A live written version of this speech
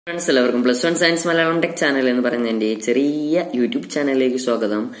Friends എല്ലാവർക്കും +1 science Malayalam tech channel എന്ന് പറയുന്ന എന്റെ ചെറിയ യൂട്യൂബ് ചാനലിലേക്ക്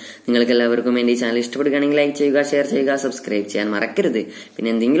സ്വാഗതം. നിങ്ങൾക്ക് എല്ലാവർക്കും എന്റെ ചാനൽ ഇഷ്ടപ്പെടുകയാണെങ്കിൽ ലൈക്ക് ചെയ്യുക, ഷെയർ ചെയ്യുക, സബ്സ്ക്രൈബ് ചെയ്യാൻ മറക്കരുത്. പിന്നെ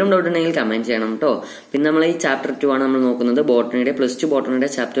എന്തെങ്കിലും ഡൗട്ട് ഉണ്ടെങ്കിൽ കമന്റ് ചെയ്യണം കേട്ടോ. പിന്നെ നമ്മൾ ഈ ചാപ്റ്റർ 2 ആണ് നമ്മൾ നോക്കുന്നത്. ബോട്ടണിയുടെ +2 ബോട്ടണിയുടെ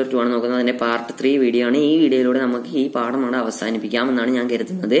ചാപ്റ്റർ 2 ആണ് നോക്കുന്നത്. അതിന്റെ പാർട്ട് 3 വീഡിയോ ആണ്. ഈ വീഡിയോയിലൂടെ നമുക്ക് ഈ പാഠമാണ് അവസാനിപ്പിക്കാമെന്നാണ് ഞാൻ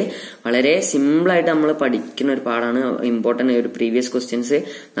കരുതുന്നത്. വളരെ സിമ്പിൾ ആയിട്ട് നമ്മൾ പഠിക്കുന്ന ഒരു പാഠമാണ്. ഇമ്പോർട്ടന്റ് ഒരു പ്രീവിയസ് ക്വസ്റ്റ്യൻസ്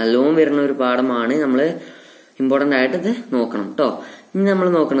നല്ലോണം വരുന്ന ഒരു പാഠമാണ്. നമ്മൾ ഇമ്പോർട്ടന്റ് ആയിട്ട് ഇത് നോക്കണം കേട്ടോ. ഇനി നമ്മൾ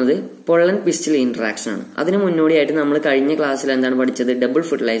നോക്കുന്നത് പൊള്ളൻ പിസ്റ്റൽ ഇന്ററാക്ഷൻ ആണ്. അതിന് മുന്നോടിയായിട്ട് നമ്മൾ കഴിഞ്ഞ ക്ലാസ്സിൽ എന്താണ് പഠിച്ചത്? ഡബിൾ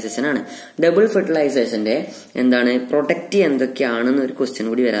ഫെർട്ടിലൈസേഷൻ ആണ്. ഡബിൾ ഫെർട്ടിലൈസേഷന്റെ എന്താണ് പ്രൊഡക്റ്റ് എന്തൊക്കെയാണെന്ന് ഒരു ക്വസ്റ്റ്യൻ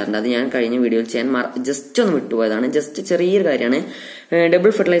കൂടി വരാറുണ്ട്. അത് ഞാൻ കഴിഞ്ഞ വീഡിയോയിൽ ചെയ്യാൻ ജസ്റ്റ് ഒന്ന് വിട്ടുപോയതാണ്. ജസ്റ്റ് ചെറിയൊരു കാര്യമാണ്.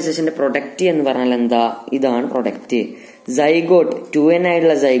 ഡബിൾ ഫെർട്ടിലൈസേഷന്റെ പ്രൊഡക്റ്റ് എന്ന് പറഞ്ഞാൽ എന്താ? ഇതാണ് പ്രൊഡക്റ്റ്. സൈഗോട്ട് 2n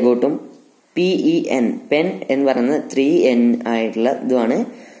ആയിട്ടുള്ള സൈഗോട്ടും PEN പെൻ എന്ന് പറയുന്നത് 3n ആയിട്ടുള്ള ഇതുമാണ്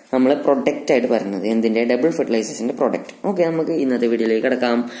നമ്മൾ പ്രൊഡക്റ്റ് ആയിട്ട് പറയുന്നത്. എന്തിന്റെ? Double ഫെർട്ടിലൈസേഷന്റെ product. ഓക്കെ, നമുക്ക് ഇന്നത്തെ വീഡിയോയിലേക്ക്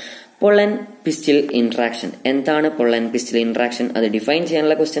കിടക്കാം. Pollen pistol interaction. എന്താണ് പൊള്ളൻ പിസ്റ്റൽ ഇന്ററാക്ഷൻ? അത് ഡിഫൈൻ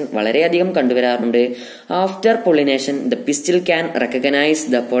ചെയ്യാനുള്ള ക്വസ്റ്റ്യൻ വളരെയധികം കണ്ടുവരാറുണ്ട്. After pollination the pistol can recognise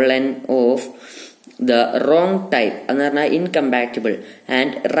the pollen of the wrong type എന്ന് പറഞ്ഞാൽ ഇൻകമ്പാക്റ്റബിൾ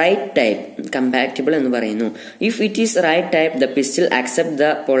ആൻഡ് റൈറ്റ് ടൈപ്പ് കമ്പാക്റ്റബിൾ എന്ന് പറയുന്നു. If it is right type the pistol accept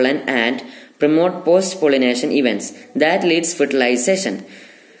the pollen and promote post pollination events that leads fertilisation.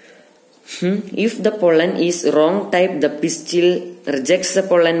 If the pollen is wrong type, the pistil rejects the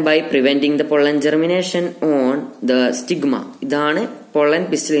pollen by preventing the pollen germination on the stigma. ഇതാണ് pollen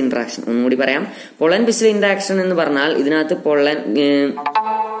pistol interaction. ഒന്നുകൂടി പറയാം. Pollen pistol interaction എന്ന് പറഞ്ഞാൽ ഇതിനകത്ത് pollen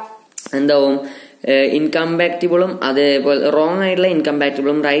എന്താവും? ഇൻകമ്പാക്റ്റബിളും അതേപോലെ wrong ആയിട്ടുള്ള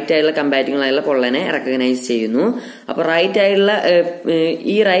ഇൻകമ്പാക്റ്റബിളും right ആയിട്ടുള്ള കമ്പാറ്റിബിൾ ആയിട്ടുള്ള പൊള്ളനെ റെക്കഗ്നൈസ് ചെയ്യുന്നു. അപ്പൊ റൈറ്റ് ആയിട്ടുള്ള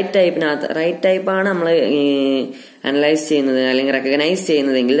ഈ റൈറ്റ് ടൈപ്പാണ് നമ്മൾ അനലൈസ് ചെയ്യുന്നത് അല്ലെങ്കിൽ റെക്കഗ്നൈസ്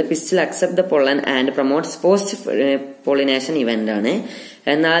ചെയ്യുന്നതെങ്കിൽ the pistol accept the pollen and promotes post pollination event ആണ്.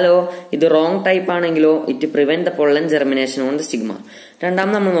 എന്നാലോ ഇത് റോങ് ടൈപ്പ് ആണെങ്കിലോ it prevent the pollen germination on the stigma.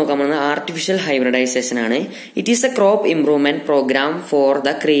 രണ്ടാമത് നമ്മൾ നോക്കാൻ പോകുന്നത് ആർട്ടിഫിഷ്യൽ ഹൈബ്രിഡൈസേഷൻ ആണ്. It is A crop improvement programme for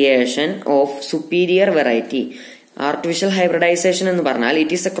the creation of superior variety. Artificial hybridisation എന്ന് പറഞ്ഞാൽ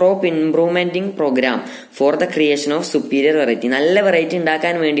it is A crop ഇംപ്രൂവ്മെന്റിംഗ് programme for the creation of superior variety. നല്ല variety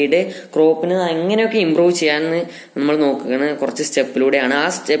ഉണ്ടാക്കാൻ വേണ്ടിയിട്ട് ക്രോപ്പിന് എങ്ങനെയൊക്കെ ഇംപ്രൂവ് ചെയ്യാമെന്ന് നമ്മൾ നോക്കുന്ന കുറച്ച് സ്റ്റെപ്പിലൂടെയാണ്. ആ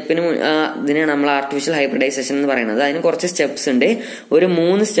സ്റ്റെപ്പിന് ഇതിനാണ് നമ്മൾ ആർട്ടിഫിഷ്യൽ ഹൈബ്രിഡൈസേഷൻ എന്ന് പറയുന്നത്. അതിന് കുറച്ച് സ്റ്റെപ്സ് ഉണ്ട്. ഒരു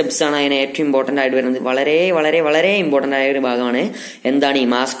 3 സ്റ്റെപ്സ് ആണ് അതിന് ഏറ്റവും ഇമ്പോർട്ടന്റ് ആയിട്ട് വരുന്നത്. വളരെ വളരെ വളരെ ഇമ്പോർട്ടന്റ് ആയ ഒരു ഭാഗമാണ്. എന്താണ്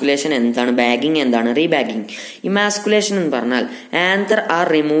ഇമാസ്കുലേഷൻ, എന്താണ് ബാഗിങ്, എന്താണ് റീബാഗിങ്. ഇമാസ്കുലേഷൻ എന്ന് പറഞ്ഞാൽ anther are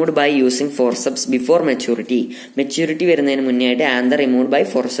removed by using forceps before maturity. Maturity വരുന്നതിന് മുന്നേ ആയിട്ട് ആന്തർ റിമൂവ്ഡ് ബൈ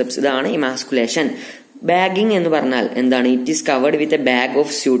ഫോർസെപ്സ്. ഇതാണ് ഇമാസ്കുലേഷൻ. ബാഗിംഗ് എന്ന് പറഞ്ഞാൽ എന്താണ്? It is covered with a bag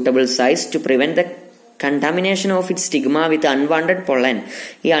of suitable size to prevent the contamination of it stigma with unwanted pollen.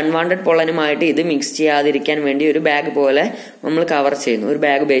 ഈ unwanted പൊള്ളനുമായിട്ട് ഇത് mix ചെയ്യാതിരിക്കാൻ വേണ്ടി ഒരു ബാഗ് പോലെ നമ്മൾ കവർ ചെയ്യുന്നു. ഒരു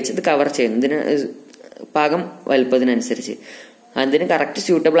ബാഗ് ഉപയോഗിച്ച് ഇത് കവർ ചെയ്യുന്നു. ഇതിന് പാകം വലുപ്പത്തിനനുസരിച്ച് അതിന് കറക്റ്റ്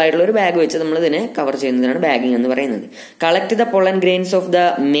സ്യൂട്ടബിൾ ആയിട്ടുള്ള ഒരു ബാഗ് വെച്ച് നമ്മൾ ഇതിനെ കവർ ചെയ്യുന്നതിനാണ് ബാഗിംഗ് എന്ന് പറയുന്നത്. Collect the pollen grains of the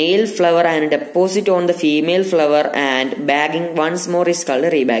mail flower and deposit on the female flower and bagging once more is called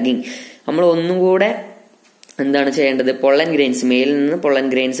റീബാഗിംഗ്. നമ്മൾ ഒന്നും കൂടെ എന്താണ് ചെയ്യേണ്ടത്? പൊള്ളൻ ഗ്രെയിൻസ് മെയിലിൽ നിന്ന് പൊള്ളൻ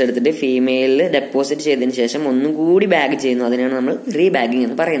ഗ്രെയിൻസ് എടുത്തിട്ട് ഫീമെയിലിൽ ഡെപ്പോസിറ്റ് ചെയ്തതിനു ശേഷം ഒന്നും കൂടി ബാഗ് ചെയ്യുന്നു. അതിനാണ് നമ്മൾ റീബാഗിംഗ്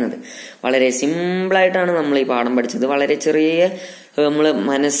എന്ന് പറയുന്നത്. വളരെ സിമ്പിൾ ആയിട്ടാണ് നമ്മൾ ഈ പാഠം പഠിച്ചത്. വളരെ ചെറിയ നമ്മൾ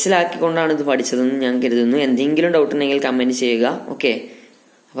മനസ്സിലാക്കിക്കൊണ്ടാണ് ഇത് പഠിച്ചതെന്ന് ഞാൻ കരുതുന്നു. എന്തെങ്കിലും ഡൗട്ട് ഉണ്ടെങ്കിൽ കമന്റ് ചെയ്യുക. ഓക്കെ,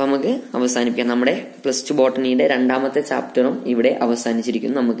 അപ്പൊ നമുക്ക് അവസാനിപ്പിക്കാം. നമ്മുടെ +2 ബോട്ടണിയുടെ 2ാമത്തെ ചാപ്റ്ററും ഇവിടെ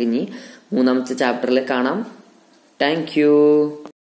അവസാനിച്ചിരിക്കുന്നു. നമുക്ക് ഇനി 3ാമത്തെ ചാപ്റ്ററിൽ കാണാം. Thank you.